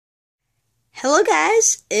Hello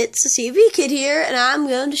guys, it's the CV Kid here, and I'm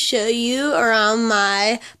going to show you around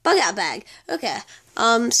my bug out bag. Okay,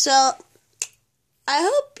 so I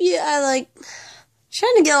hope trying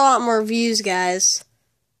to get a lot more views, guys.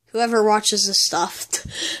 Whoever watches this stuff.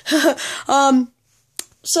 So I'm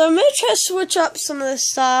gonna try to switch up some of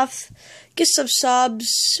this stuff, get some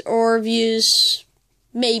subs or views,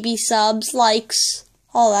 maybe subs, likes,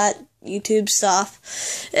 all that YouTube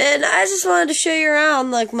stuff. And I just wanted to show you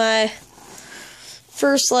around my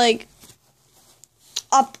first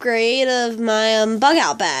upgrade of my bug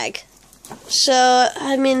out bag. So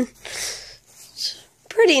I mean, it's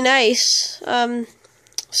pretty nice.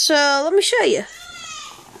 So let me show you.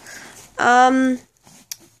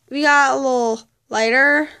 We got a little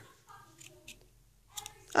lighter.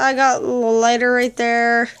 I got a little lighter right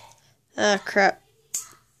there. Ah, crap.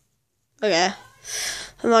 Okay.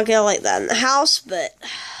 I'm not gonna light that in the house, but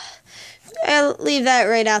I'll leave that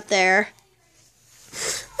right out there.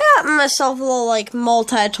 I got myself a little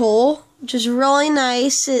multi-tool, which is really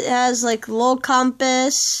nice. It has a little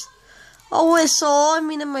compass, a whistle. I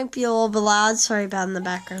mean, it might be a little bit loud. Sorry about in the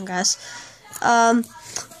background, guys. I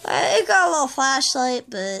got a little flashlight,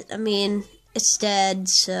 but I mean, it's dead,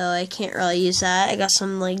 so I can't really use that. I got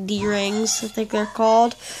some D-rings, I think they're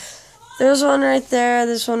called. There's one right there,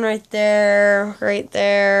 there's one right there, right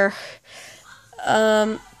there.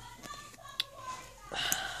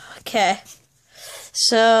 Okay.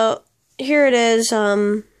 So, here it is.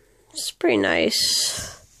 It's pretty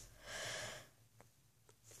nice.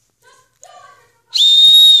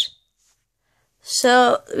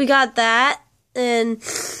 So, we got that, and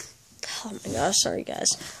oh my gosh, sorry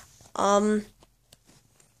guys. Come on.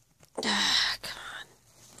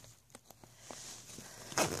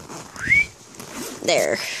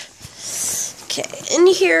 There. Okay, in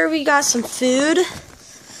here we got some food.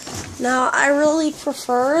 Now, I really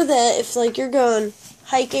prefer that if you're going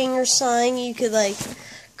hiking or something, you could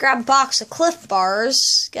grab a box of Cliff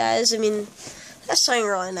Bars, guys. I mean, that's something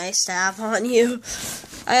really nice to have on you.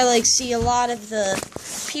 I see a lot of the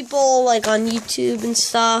people on YouTube and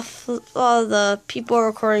stuff, a lot of the people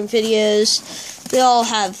recording videos, they all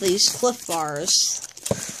have these Cliff Bars.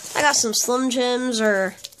 I got some Slim Jims,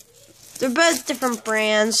 they're both different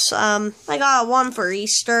brands. I got one for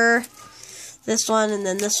Easter, this one, and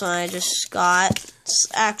then this one I just got. It's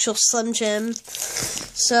actual Slim Jim.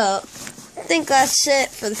 So, I think that's it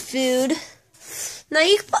for the food. Now,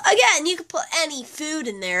 you can put any food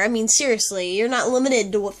in there. I mean, seriously, you're not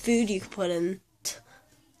limited to what food you can put in.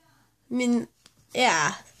 I mean,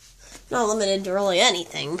 yeah, not limited to really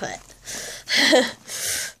anything, but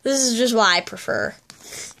this is just what I prefer.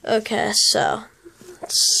 Okay, so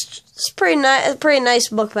it's pretty nice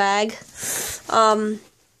book bag.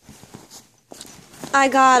 I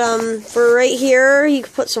got for right here, you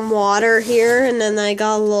can put some water here, and then I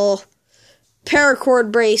got a little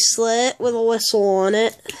paracord bracelet with a whistle on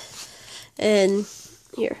it. And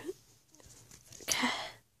here. Okay.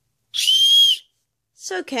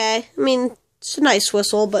 It's okay. I mean, it's a nice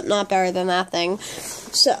whistle, but not better than that thing.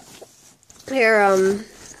 So, here,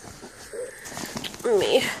 let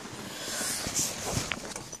me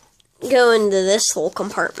go into this little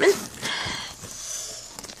compartment.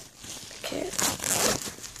 Okay.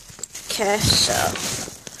 Okay, so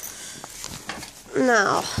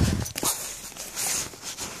now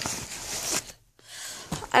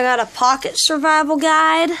I got a pocket survival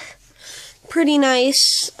guide. Pretty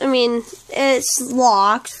nice. I mean, it's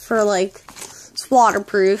locked for it's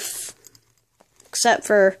waterproof, except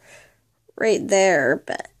for right there,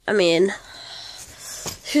 but I mean,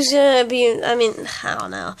 who's gonna be, I mean, I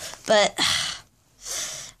don't know, but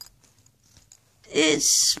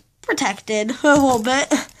it's protected a little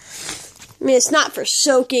bit. I mean, it's not for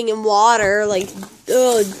soaking in water,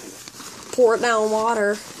 pour it down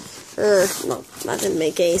water. No, that didn't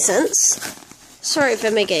make any sense. Sorry if I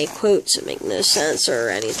make any quotes that make no sense or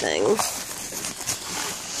anything.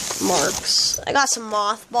 Marks. I got some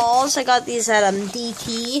mothballs. I got these at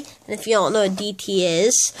DT, and if you don't know what DT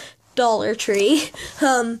is, Dollar Tree.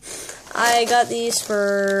 I got these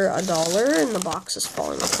for $1, and the box is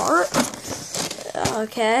falling apart.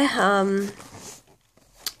 Okay,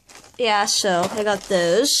 yeah, so I got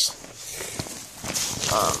those.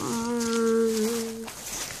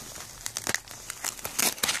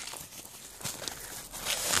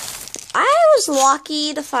 I was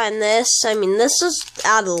lucky to find this. I mean, this is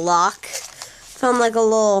out of luck. Found a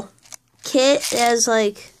little kit. It has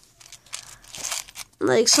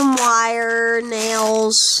some wire,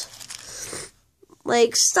 nails,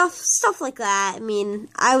 stuff like that. I mean,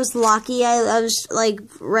 I was lucky. I was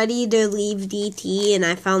ready to leave DT, and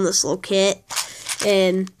I found this little kit,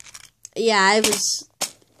 and yeah, I was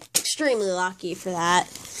extremely lucky for that.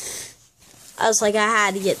 I was like, I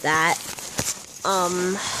had to get that.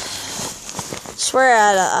 Swear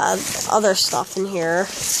I had other stuff in here.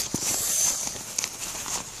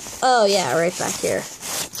 Oh yeah, right back here.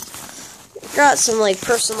 Got some like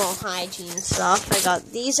personal hygiene stuff. I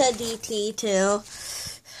got these at DT too.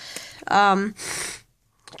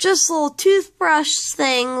 Just little toothbrush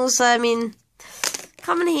things. I mean,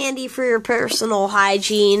 come in handy for your personal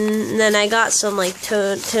hygiene. And then I got some like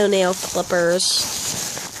toenail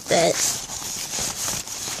clippers that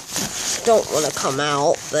don't want to come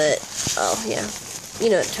out, but oh yeah, you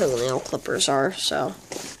know what toenail clippers are. So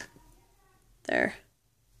there.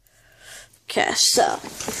 Okay, so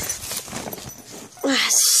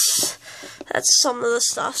that's some of the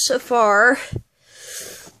stuff so far.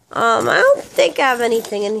 I don't think I have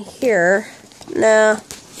anything in here. No.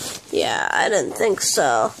 Yeah, I didn't think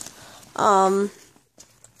so. Up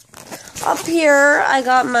here, I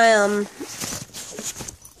got my,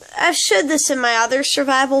 I showed this in my other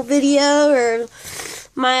survival video, or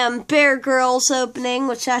my, Bear Grylls opening,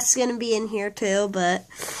 which that's gonna be in here too, but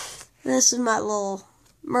this is my little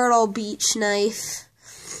Myrtle Beach knife.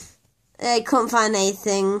 I couldn't find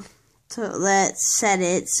anything that said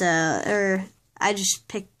it, so, I just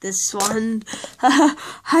picked this one.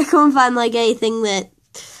 I couldn't find like anything that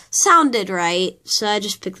sounded right, so I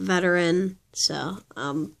just picked the Veteran. So,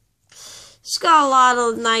 it's got a lot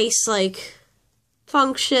of nice like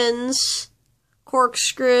functions,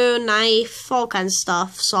 corkscrew, knife, all kinds of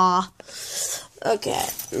stuff, saw. Okay.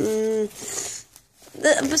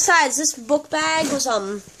 Besides, this book bag was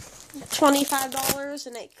 $25,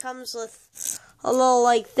 and it comes with a little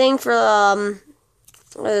like thing for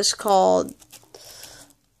what is it called?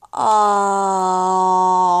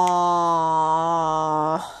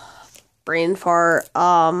 Brain fart.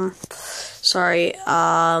 Sorry.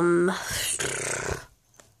 I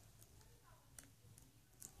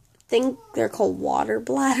think they're called water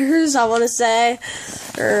bladders, I want to say.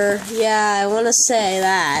 Yeah, I want to say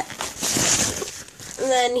that. And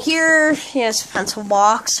then here, here's a pencil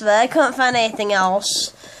box, but I couldn't find anything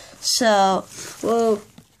else. So, whoa.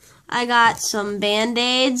 I got some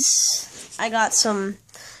Band-Aids. I got some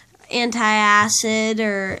anti-acid,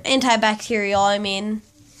 or antibacterial, I mean.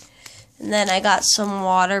 And then I got some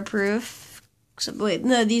waterproof. So, wait,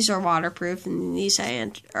 no, these are waterproof, and these are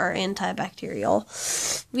antibacterial.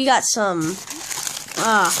 We got some,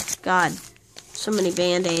 oh, God, so many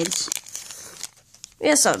Band-Aids. We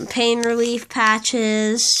got some pain relief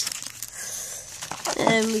patches.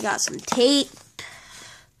 And we got some tape.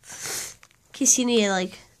 In case you need to,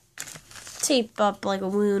 like, tape up, like, a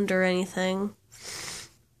wound or anything.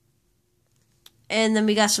 And then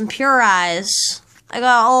we got some Pure Eyes. I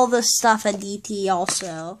got all this stuff at DT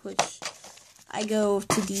also, which I go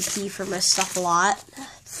to DT for my stuff a lot.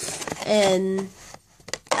 And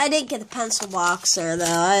I didn't get the pencil box there, though.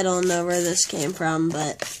 I don't know where this came from,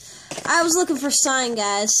 but I was looking for sign,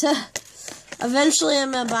 guys. Eventually,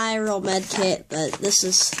 I'm going to buy a real med kit, but this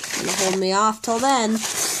is going to hold me off till then.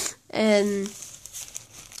 And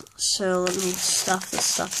so let me stuff this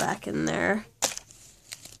stuff back in there.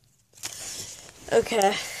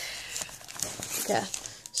 Okay. Okay.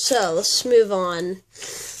 So, let's move on.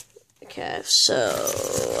 Okay, so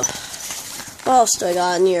what else do I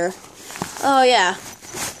got in here? Oh, yeah.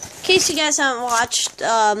 In case you guys haven't watched,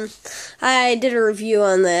 I did a review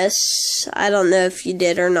on this. I don't know if you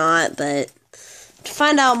did or not, but to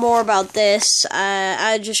find out more about this,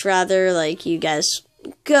 I'd just rather, like, you guys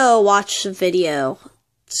go watch the video,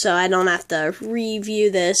 so I don't have to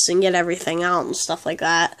review this and get everything out and stuff like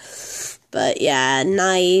that. But, yeah,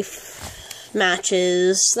 knife,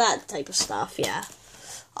 matches, that type of stuff, yeah.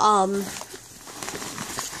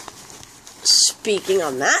 Speaking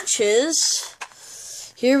of matches,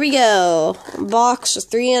 here we go. A box of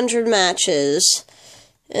 300 matches.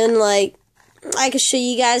 And, like, I can show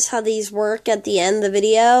you guys how these work at the end of the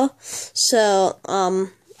video. So,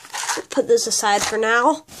 put this aside for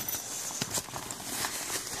now.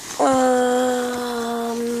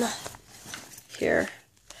 Here.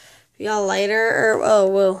 We got a lighter, or, oh,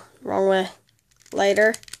 whoa, wrong way.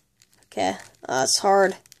 Lighter. Okay, it's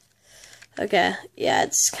hard. Okay, yeah,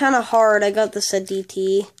 it's kind of hard. I got this at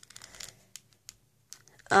DT.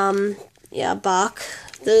 Yeah, Bach.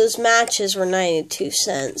 Those matches were 92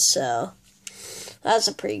 cents, so that's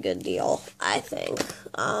a pretty good deal, I think.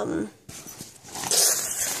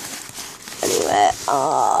 Anyway,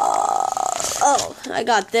 oh, I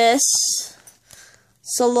got this.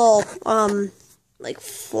 It's a little, like,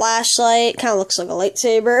 flashlight. Kind of looks like a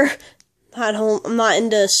lightsaber. I'm not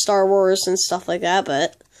into Star Wars and stuff like that,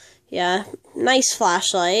 but yeah, nice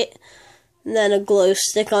flashlight. and then a glow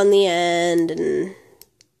stick on the end, and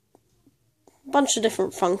a bunch of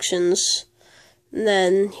different functions. And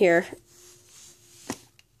then here,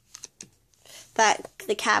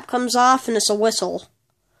 the cap comes off, and it's a whistle.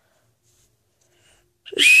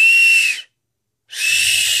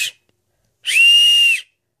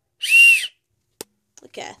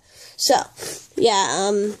 Okay, so,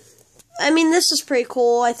 yeah, I mean, this is pretty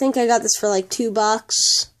cool. I think I got this for like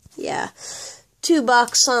 $2. Yeah,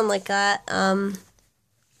 $2, something like that.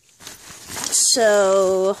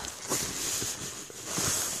 So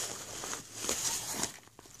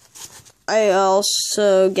I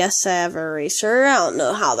also guess I have a eraser. I don't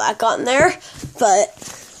know how that got in there,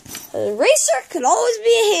 but an eraser could always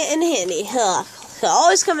be handy. Could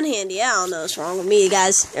always come in handy. I don't know what's wrong with me,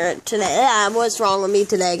 guys. Today, what's wrong with me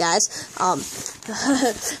today, guys?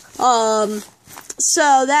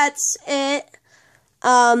 So that's it.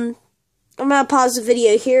 I'm gonna pause the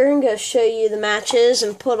video here and go show you the matches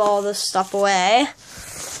and put all this stuff away.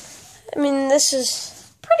 I mean, this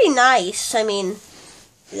is pretty nice. I mean,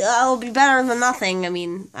 it'll be better than nothing. I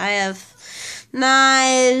mean, I have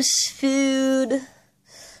knives, food,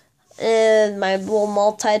 and my little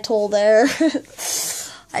multi-tool there.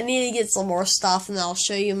 I need to get some more stuff, and then I'll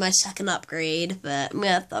show you my second upgrade, but I'm going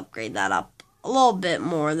to have to upgrade that up a little bit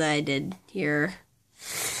more than I did here.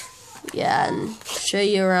 Yeah, and show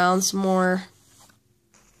you around some more.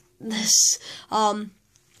 This,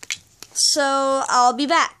 so I'll be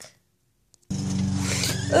back.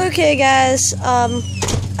 Okay, guys,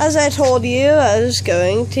 as I told you, I was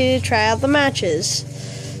going to try out the matches.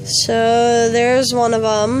 So there's one of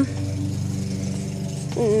them.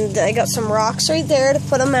 And I got some rocks right there to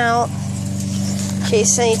put them out in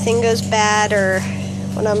case anything goes bad or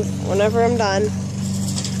whenever I'm done.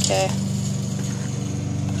 Okay.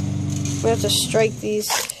 We have to strike these.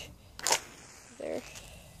 There.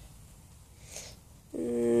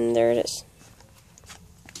 And there it is.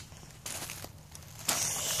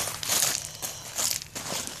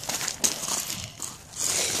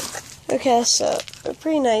 Okay, so they're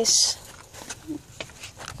pretty nice.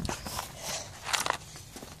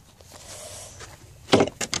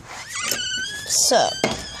 Okay. So,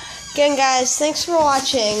 again, guys, thanks for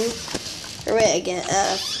watching. Or wait, again,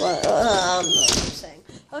 what I'm saying.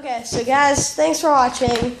 Okay, so guys, thanks for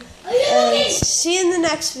watching, and see you in the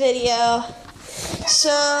next video.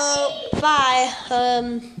 So, bye.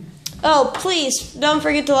 Oh, please don't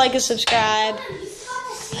forget to like and subscribe.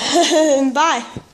 Bye.